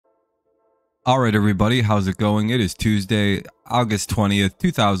All right, everybody, how's it going? It is Tuesday, August 20th,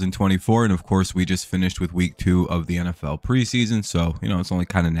 2024, and of course, we just finished with week 2 of the NFL preseason, so, it's only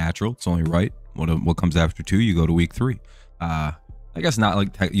kind of natural. It's only right. What comes after 2, you go to week 3. I guess not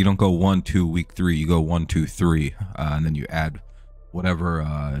like you don't go 1, 2, week 3, you go 1, 2, 3, and then you add whatever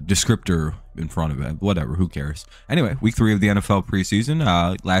descriptor in front of it, whatever, who cares? Anyway, week 3 of the NFL preseason.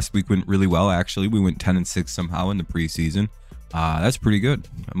 Last week went really well, actually. We went 10-6 somehow in the preseason. That's pretty good.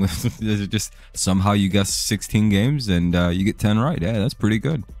 Just somehow you guess 16 games and you get 10 right. Yeah, that's pretty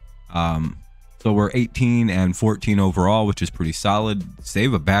good. So we're 18-14 overall, which is pretty solid.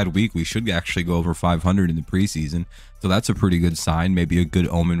 Save a bad week, we should actually go over 500 in the preseason. So that's a pretty good sign, maybe a good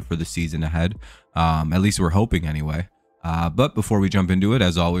omen for the season ahead. At least we're hoping anyway. But before we jump into it,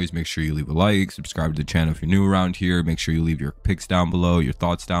 as always, make sure you leave a like, subscribe to the channel if you're new around here. Make sure you leave your picks down below, your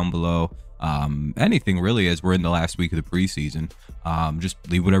thoughts down below. Anything really, as we're in the last week of the preseason. Just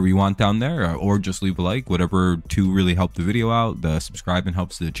leave whatever you want down there, or just leave a like, whatever to really help the video out. The subscribing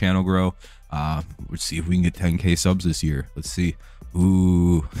helps the channel grow. Let's see if we can get 10k subs this year. Let's see.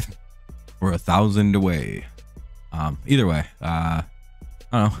 Ooh, we're 1,000 away. Either way, I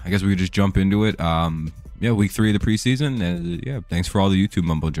don't know, I guess we could just jump into it. Yeah, week 3 of the preseason, and yeah, thanks for all the YouTube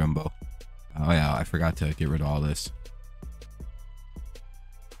mumbo jumbo. Oh yeah, I forgot to get rid of all this.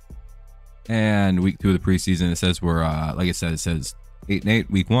 And week 2 of the preseason, it says we're like I said, it says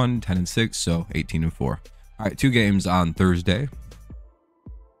 8-8 week 1, 10-6, so 18-4. All right, 2 games on Thursday.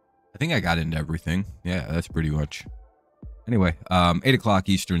 I think I got into everything. Yeah, that's pretty much. Anyway, 8 o'clock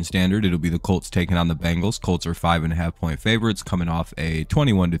Eastern Standard, it'll be the Colts taking on the Bengals. Colts are 5.5-point favorites, coming off a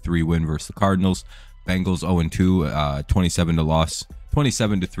 21-3 win versus the Cardinals. Bengals 0-2,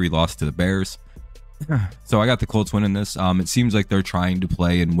 27-3 loss to the Bears. So I got the Colts winning this. It seems like they're trying to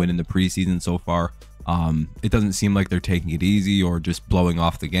play and win in the preseason so far. It doesn't seem like they're taking it easy or just blowing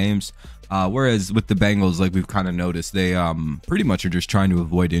off the games. Whereas with the Bengals, like we've kind of noticed, they pretty much are just trying to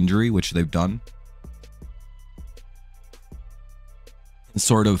avoid injury, which they've done. And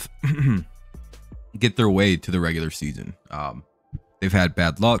sort of get their way to the regular season. They've had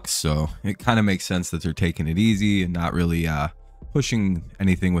bad luck, so it kind of makes sense that they're taking it easy and not really pushing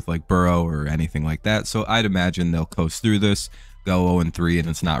anything with like Burrow or anything like that. So I'd imagine they'll coast through this, go 0-3, and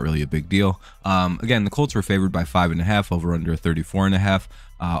it's not really a big deal. Again, the Colts were favored by 5.5, over under 34.5.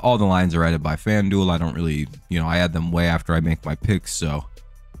 All the lines are added by FanDuel. I don't really, I add them way after I make my picks, so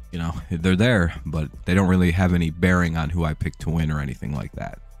they're there, but they don't really have any bearing on who I pick to win or anything like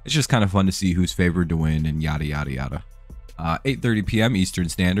that. It's just kind of fun to see who's favored to win and yada yada yada. 8:30 p.m. Eastern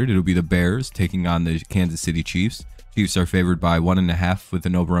Standard, it'll be the Bears taking on the Kansas City Chiefs. Chiefs are favored by 1.5 with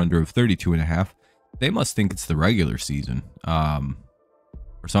an over-under of 32.5. They must think it's the regular season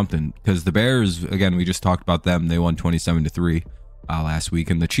or something, because the Bears, again, we just talked about them. They won 27-3 last week,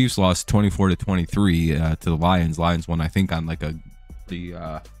 and the Chiefs lost 24-23 to the Lions. Lions won, I think, on like a pretty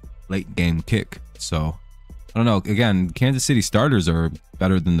late game kick. So I don't know. Again, Kansas City starters are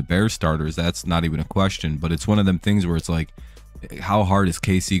better than the Bears starters. That's not even a question. But it's one of them things where it's like, how hard is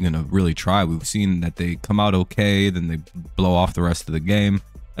KC going to really try? We've seen that they come out okay, then they blow off the rest of the game.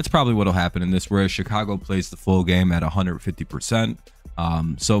 That's probably what will happen in this, whereas Chicago plays the full game at 150%.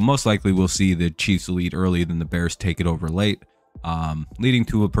 So most likely we'll see the Chiefs lead early, then the Bears take it over late, leading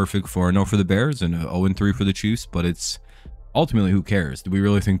to a perfect 4-0 for the Bears and a 0-3 for the Chiefs. But it's ultimately, who cares? Do we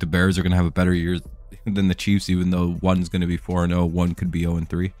really think the Bears are going to have a better year than the Chiefs, even though one's going to be 4-0, one could be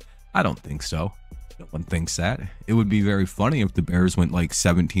 0-3? I don't think so. No one thinks that. It would be very funny if the Bears went like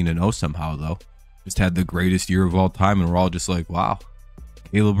 17-0 somehow, though. Just had the greatest year of all time, and we're all just like, wow,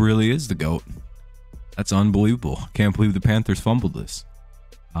 Caleb really is the GOAT. That's unbelievable. Can't believe the Panthers fumbled this.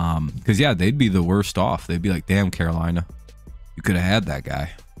 Because, yeah, they'd be the worst off. They'd be like, damn, Carolina, you could have had that guy.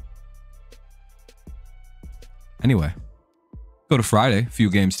 Anyway, go to Friday. A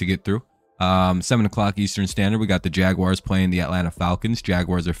few games to get through. 7 o'clock Eastern Standard, we got the Jaguars playing the Atlanta Falcons.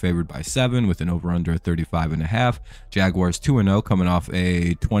 Jaguars are favored by 7 with an over-under of 35.5. Jaguars 2-0, coming off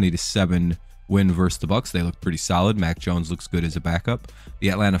a 20-7 win versus the Bucs. They look pretty solid. Mac Jones looks good as a backup. The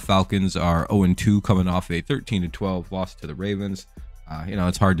Atlanta Falcons are 0-2, coming off a 13-12 loss to the Ravens.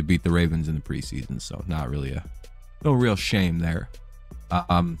 It's hard to beat the Ravens in the preseason, so not really no real shame there.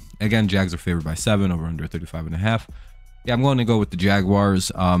 Again, Jags are favored by 7, over-under 35.5. Yeah, I'm going to go with the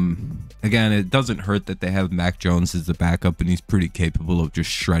Jaguars. Again, it doesn't hurt that they have Mac Jones as the backup, and he's pretty capable of just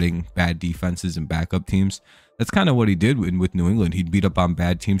shredding bad defenses and backup teams. That's kind of what he did with New England. He'd beat up on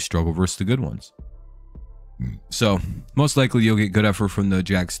bad teams, struggle versus the good ones. So most likely you'll get good effort from the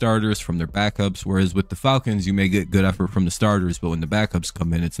Jag starters, from their backups, whereas with the Falcons, you may get good effort from the starters, but when the backups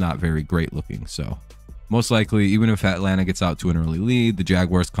come in, it's not very great looking. So most likely, even if Atlanta gets out to an early lead, the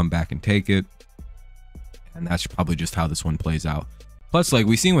Jaguars come back and take it. And that's probably just how this one plays out. Plus, like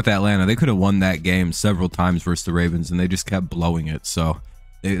we seen with Atlanta, they could have won that game several times versus the Ravens, and they just kept blowing it. So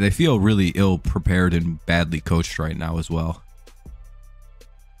they feel really ill prepared and badly coached right now as well.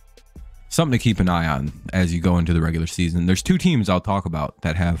 Something to keep an eye on as you go into the regular season. There's two teams I'll talk about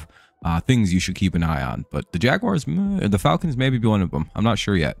that have things you should keep an eye on, but the Jaguars, the Falcons, maybe be one of them. I'm not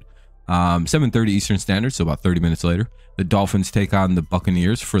sure yet. 7:30 Eastern Standard, so about 30 minutes later, the Dolphins take on the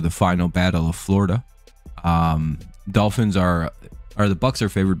Buccaneers for the final battle of Florida. Dolphins the Bucs are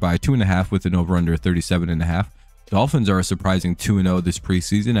favored by 2.5 with an over/under 37.5. Dolphins are a surprising 2-0 this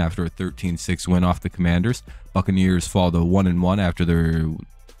preseason after a 13-6 win off the Commanders. Buccaneers fall to 1-1 after their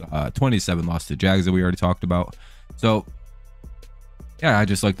 27 loss to Jags that we already talked about. So yeah, I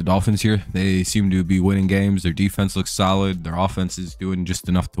just like the Dolphins here. They seem to be winning games. Their defense looks solid. Their offense is doing just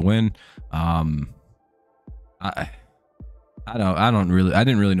enough to win. I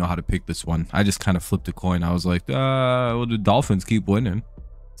didn't really know how to pick this one. I just kind of flipped a coin. I was like, well, the Dolphins keep winning.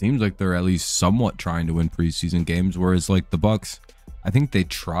 Seems like they're at least somewhat trying to win preseason games, whereas like the Bucs, I think they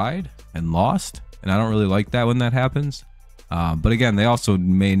tried and lost, and I don't really like that when that happens. But again, they also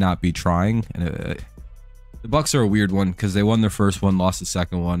may not be trying. And the Bucs are a weird one because they won their first one, lost the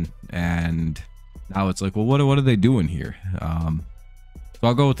second one, and now it's like, well, what are they doing here? So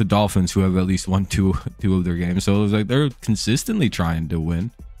I'll go with the Dolphins, who have at least won two of their games. So it was like they're consistently trying to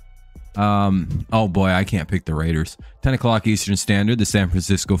win. Oh boy, I can't pick the Raiders. 10 o'clock Eastern Standard, the San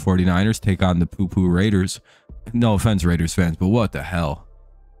Francisco 49ers take on the poo-poo Raiders. No offense, Raiders fans, but what the hell?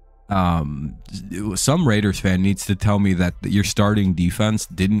 Some Raiders fan needs to tell me that your starting defense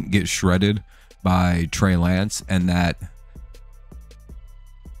didn't get shredded by Trey Lance, and that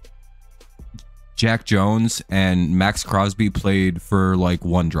Jack Jones and Max Crosby played for like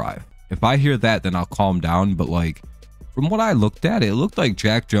one drive. If I hear that, then I'll calm down. But like from what I looked at, it looked like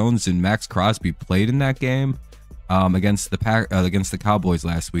Jack Jones and Max Crosby played in that game against the Cowboys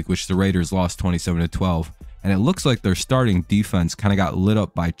last week, which the Raiders lost 27-12. And it looks like their starting defense kind of got lit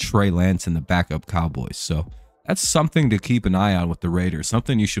up by Trey Lance and the backup Cowboys. So that's something to keep an eye on with the Raiders.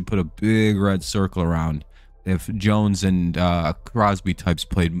 Something you should put a big red circle around if Jones and Crosby types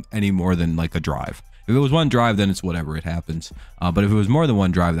played any more than like a drive. If it was one drive, then it's whatever, it happens. But if it was more than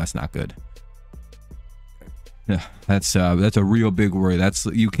one drive, that's not good. Yeah, that's a real big worry.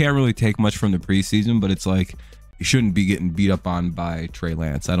 You can't really take much from the preseason, but it's like you shouldn't be getting beat up on by Trey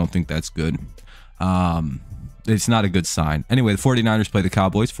Lance. I don't think that's good. It's not a good sign. Anyway, the 49ers play the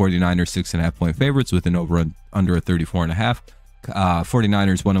Cowboys. 49ers 6.5 point favorites with an over/under a 34.5.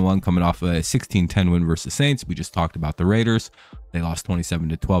 49ers 1-1 coming off a 16-10 win versus Saints. We just talked about the Raiders. They lost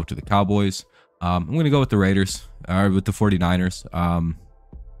 27-12 to the Cowboys. I'm going to go with the Raiders, or with the 49ers.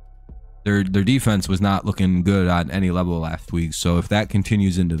 Their defense was not looking good on any level last week. So if that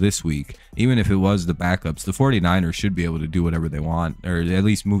continues into this week, even if it was the backups, the 49ers should be able to do whatever they want, or at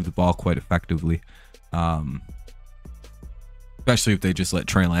least move the ball quite effectively. Especially if they just let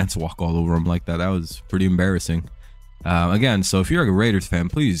Trey Lance walk all over them like that. That was pretty embarrassing. Again, so if you're a Raiders fan,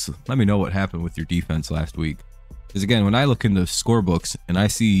 please let me know what happened with your defense last week. Because again, when I look in the scorebooks and I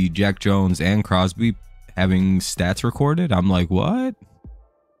see Jack Jones and Crosby having stats recorded, I'm like, what?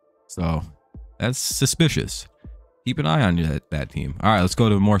 So that's suspicious. Keep an eye on that team. All right, let's go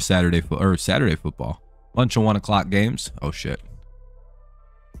to more Saturday football. Bunch of 1 o'clock games. Oh shit.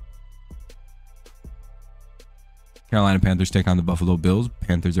 Carolina Panthers take on the Buffalo Bills.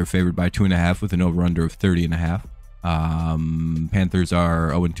 Panthers are favored by 2.5 with an over/under of 30.5. Panthers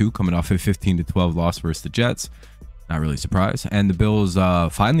are 0-2 coming off a 15-12 loss versus the Jets. Not really surprised. And the Bills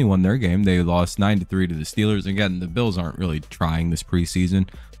finally won their game. They lost 9-3 to the Steelers. Again, the Bills aren't really trying this preseason,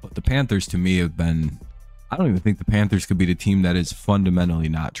 but the Panthers to me have been, I don't even think the Panthers could be the team that is fundamentally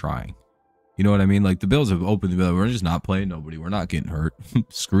not trying. You know what I mean? Like the Bills have opened the bill. We're just not playing nobody. We're not getting hurt.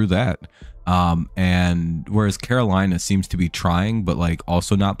 Screw that. And whereas Carolina seems to be trying, but like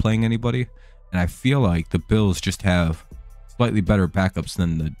also not playing anybody. And I feel like the Bills just have slightly better backups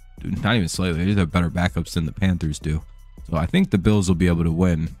than not even slightly, they just have better backups than the Panthers do. So I think the Bills will be able to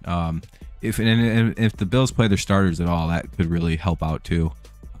win. If the Bills play their starters at all, that could really help out too.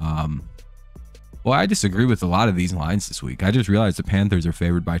 Well, I disagree with a lot of these lines this week. I just realized the Panthers are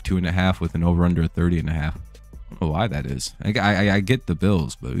favored by 2.5 with an over/under 30.5. I don't know why that is. I get the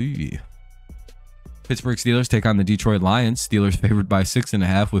Bills, but Pittsburgh Steelers take on the Detroit Lions. Steelers favored by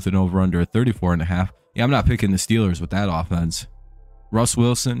 6.5 with an over/under 34.5. Yeah, I'm not picking the Steelers with that offense. Russ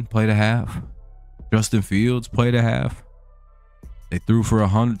Wilson played a half. Justin Fields played a half. They threw for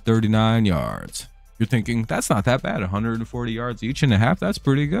 139 yards. You're thinking that's not that bad. 140 yards each and a half. That's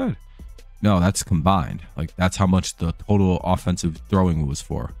pretty good. No, that's combined. Like, that's how much the total offensive throwing was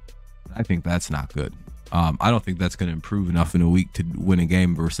for. I think that's not good. I don't think that's going to improve enough in a week to win a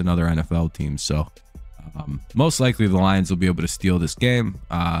game versus another NFL team. So most likely the Lions will be able to steal this game.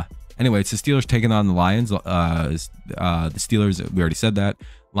 Anyway, it's the Steelers taking on the Lions. The Steelers, we already said that.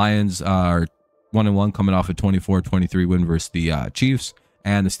 Lions are 1-1 coming off a 24-23 win versus the Chiefs.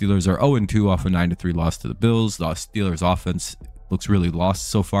 And the Steelers are 0-2 off a 9-3 loss to the Bills. The Steelers offense looks really lost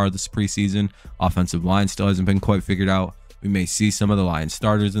so far this preseason. Offensive line still hasn't been quite figured out. We may see some of the Lions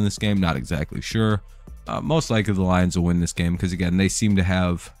starters in this game. Not exactly sure. Most likely the Lions will win this game because, again, they seem to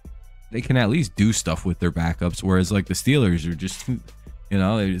have, they can at least do stuff with their backups. Whereas, like, the Steelers are just, you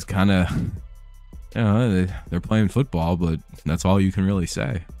know, they just kind of, you know, they're playing football, but that's all you can really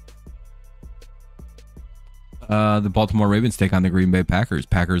say. The Baltimore Ravens take on the Green Bay Packers.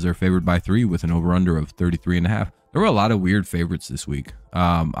 Packers are favored by 3 with an over-under of 33.5. There were a lot of weird favorites this week.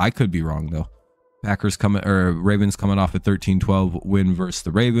 I could be wrong though. Ravens coming off a 13-12 win versus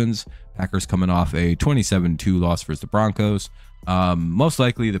the Ravens. Packers coming off a 27-2 loss versus the Broncos. Most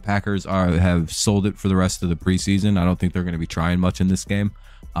likely the Packers have sold it for the rest of the preseason. I don't think they're going to be trying much in this game.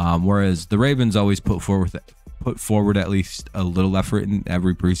 Whereas the Ravens always put forward at least a little effort in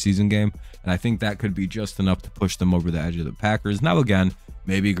every preseason game, and I think that could be just enough to push them over the edge of the Packers. Now, again,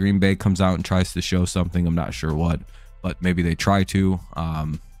 maybe Green Bay comes out and tries to show something. I'm not sure what, but maybe they try to.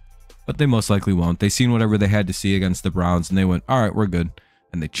 But they most likely won't. They seen whatever they had to see against the Browns, and they went, all right, we're good,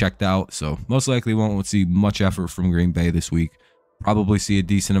 and they checked out. So most likely won't see much effort from Green Bay this week. Probably see a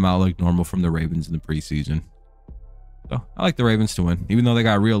decent amount like normal from the Ravens in the preseason. So I like the Ravens to win, even though they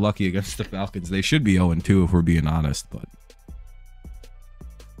got real lucky against the Falcons. They should be 0-2 if we're being honest. But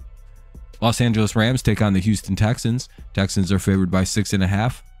Los Angeles Rams take on the Houston Texans. Texans are favored by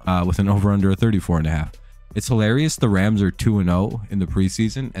 6.5 with an over/under of 34.5. It's hilarious. The Rams are 2-0 in the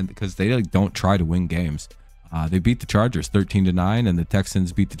preseason, and because they like don't try to win games. They beat the Chargers 13-9, and the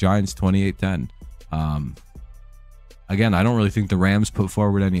Texans beat the Giants 28-10. Again, I don't really think the Rams put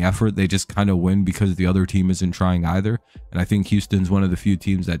forward any effort. They just kind of win because the other team isn't trying either. And I think Houston's one of the few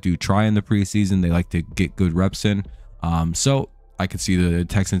teams that do try in the preseason. They like to get good reps in. So I could see the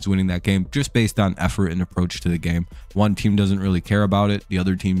Texans winning that game just based on effort and approach to the game. One team doesn't really care about it. The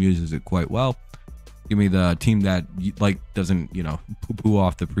other team uses it quite well. Give me the team that like doesn't, you know, poo-poo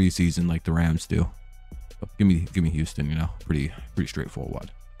off the preseason like the Rams do. So give me Houston, you know, pretty straightforward.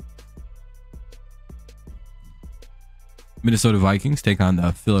 Minnesota Vikings take on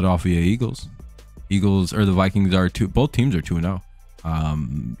the Philadelphia Eagles. The Vikings are both teams are 2-0.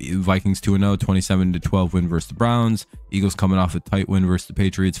 Vikings 2-0, 27-12 win versus the Browns. Eagles coming off a tight win versus the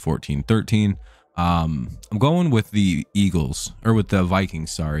Patriots, 14-13. I'm going with the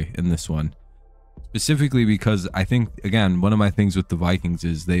Vikings, sorry, in this one. Specifically because I think, again, one of my things with the Vikings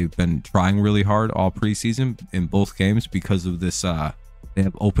is they've been trying really hard all preseason in both games because of this. They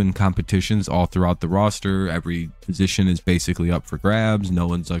have open competitions all throughout the roster. Every position is basically up for grabs. No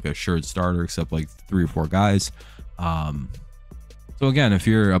one's like a assured starter except like 3 or 4 guys. So again, if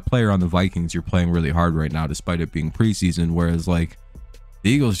you're a player on the Vikings, you're playing really hard right now despite it being preseason. Whereas like the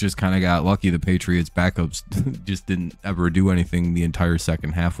Eagles just kind of got lucky. The Patriots backups just didn't ever do anything the entire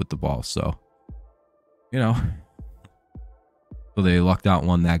second half with the ball. So, you know, so they lucked out and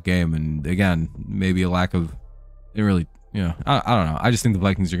won that game. And again, maybe a lack of, didn't really, you know, I don't know. I just think the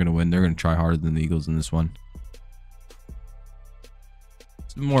Vikings are going to win. They're going to try harder than the Eagles in this one.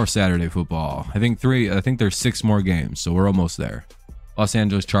 It's more Saturday football. I think there's 6 more games, so we're almost there. Los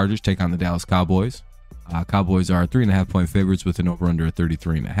Angeles Chargers take on the Dallas Cowboys. Cowboys are 3.5-point favorites with an over/under of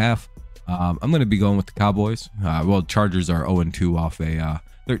 33.5. I'm going to be going with the Cowboys. Chargers are 0-2 off a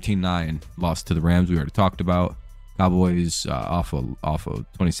 13-9 loss to the Rams we already talked about. Cowboys off a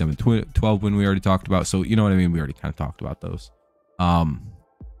 27-12 win we already talked about. So you know what I mean? We already kind of talked about those. But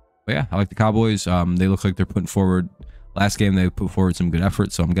yeah, I like the Cowboys. They look like they're putting forward. Last game they put forward some good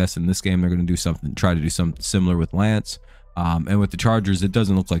effort, so I'm guessing this game they're going to do something, try to do something similar with Lance. And with the Chargers, it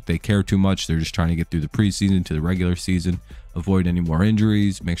doesn't look like they care too much. They're just trying to get through the preseason to the regular season, avoid any more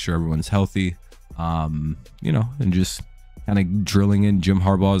injuries, make sure everyone's healthy, you know, and just kind of drilling in Jim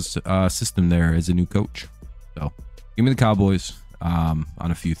Harbaugh's system there as a new coach. So give me the Cowboys on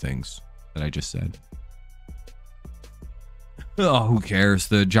a few things that I just said. Oh, who cares?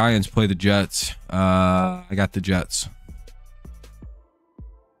 The Giants play the Jets. I got the Jets.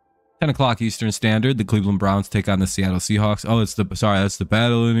 10 o'clock Eastern Standard. The Cleveland Browns take on the Seattle Seahawks. Oh, that's the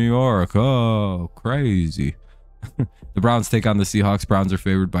Battle of New York. Oh, crazy. The Browns take on the Seahawks. Browns are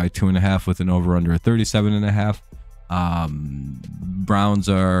favored by 2.5 with an over/under of 37.5. Browns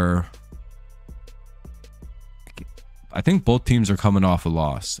are I think both teams are coming off a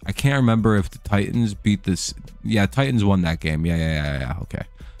loss. I can't remember if the Titans beat this. Yeah, Titans won that game. Yeah. Okay.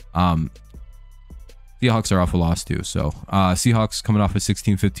 Seahawks are off a loss too. So Seahawks coming off a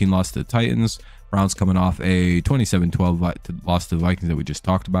 16-15 loss to the Titans. Browns coming off a 27-12 loss to the Vikings that we just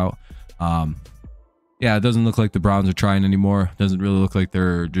talked about. Yeah, it doesn't look like the Browns are trying anymore. Doesn't really look like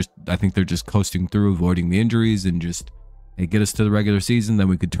they're just, I think they're just coasting through, avoiding the injuries, and just, hey, get us to the regular season. Then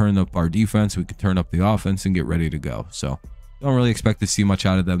we could turn up our defense. We could turn up the offense and get ready to go. So don't really expect to see much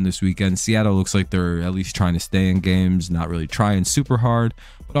out of them this weekend. Seattle looks like they're at least trying to stay in games, not really trying super hard,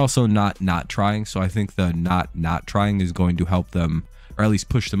 but also not trying. So I think the not trying is going to help them, or at least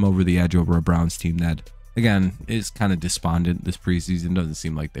push them over the edge over a Browns team that, again, is kind of despondent this preseason. Doesn't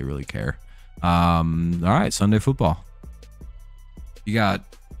seem like they really care. All right, Sunday football. You got,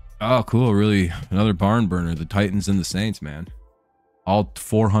 oh cool, really another barn burner, the Titans and the Saints, man. All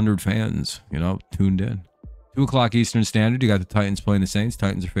 400 fans, you know, tuned in. 2 o'clock Eastern Standard. You got the Titans playing the Saints.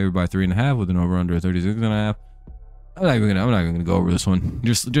 Titans are favored by 3.5 with an over under 36.5. I'm not even gonna go over this one.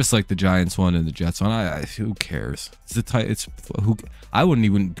 Just like the Giants one and the Jets one. Who cares? I wouldn't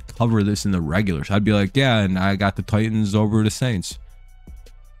even cover this in the regulars. I'd be like, yeah, and I got the Titans over the Saints.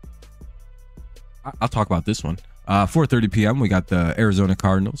 I'll talk about this one. 4:30 p.m. we got the Arizona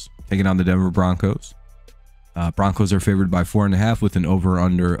Cardinals taking on the Denver Broncos. Broncos are favored by 4.5 with an over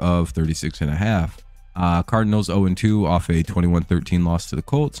under of 36.5. Cardinals 0-2 off a 21-13 loss to the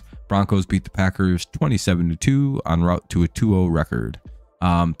Colts. Broncos beat the Packers 27-2 en route to a 2-0 record.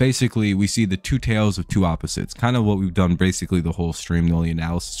 Basically, we see the two tales of two opposites. Kind of what we've done basically the whole stream, the only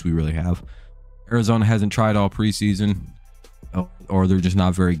analysis we really have. Arizona hasn't tried all preseason, or they're just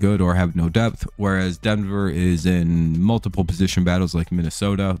not very good or have no depth, whereas Denver is in multiple position battles like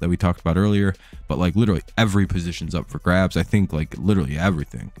Minnesota that we talked about earlier, but like literally every position's up for grabs. I think like literally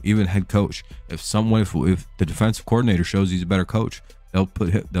everything, even head coach. If the defensive coordinator shows he's a better coach,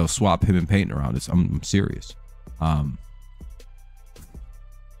 they'll swap him and Peyton around. I'm serious. But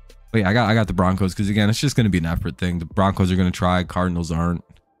yeah, I got the Broncos because, again, it's just going to be an effort thing. The Broncos are going to try, Cardinals aren't.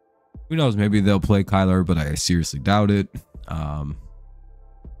 Who knows? Maybe they'll play Kyler, but I seriously doubt it.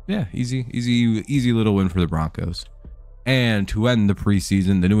 Yeah, easy little win for the Broncos. And to end the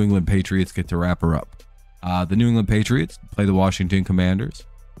preseason, the New England Patriots get to wrap her up. The New England Patriots play the Washington Commanders.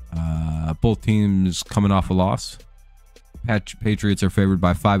 Both teams coming off a loss. Patriots are favored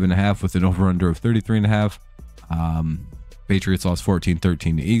by 5.5 with an over-under of 33.5. Patriots lost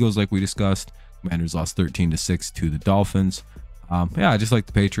 14-13 to Eagles, like we discussed. Commanders lost 13-6 to the Dolphins. Yeah, I just like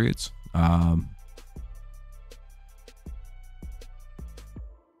the Patriots. They're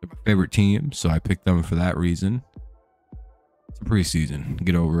my favorite team, so I picked them for that reason. It's a preseason,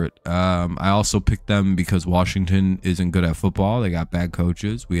 get over it. I also picked them because Washington isn't good at football. They got bad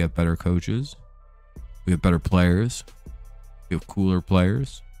coaches. We have better coaches. We have better players. We have cooler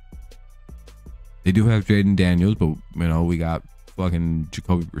players. They do have Jaden Daniels, but you know, we got fucking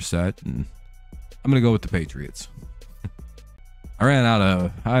Jacoby Brissett, and I'm gonna go with the Patriots.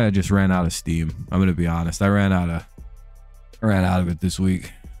 I just ran out of steam. I'm gonna be honest. I ran out of it this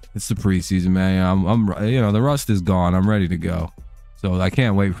week. It's the preseason, man. I'm you know, the rust is gone. I'm ready to go. So I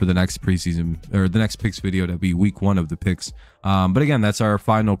can't wait for the next preseason, or the next picks video to be week 1 of the picks. But again, that's our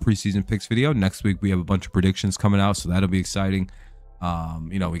final preseason picks video. Next week we have a bunch of predictions coming out, so that'll be exciting.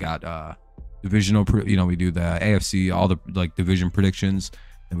 You know, we got divisional, you know, we do the AFC, all the like division predictions,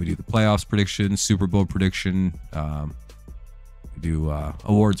 and we do the playoffs predictions, Super Bowl prediction, we do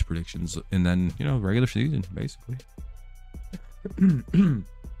awards predictions, and then, you know, regular season basically.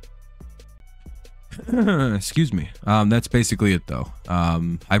 Excuse me. That's basically it though.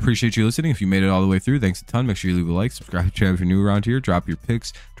 I appreciate you listening. If you made it all the way through, thanks a ton. Make sure you leave a like, subscribe to the channel if you're new around here, drop your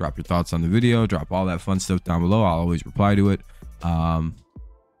picks, drop your thoughts on the video, drop all that fun stuff down below. I'll always reply to it.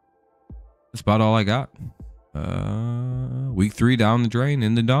 That's about all I got. Week 3 down the drain,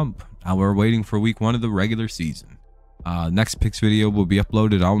 in the dump. Now we're waiting for week 1 of the regular season. Next picks video will be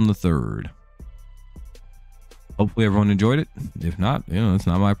uploaded on the 3rd. Hopefully everyone enjoyed it. If not, you know, it's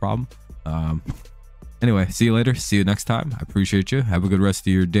not my problem. Anyway, see you later. See you next time. I appreciate you. Have a good rest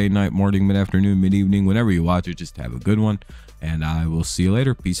of your day, night, morning, mid-afternoon, mid-evening, whenever you watch it. Just have a good one, and I will see you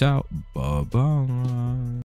later. Peace out. Bye-bye.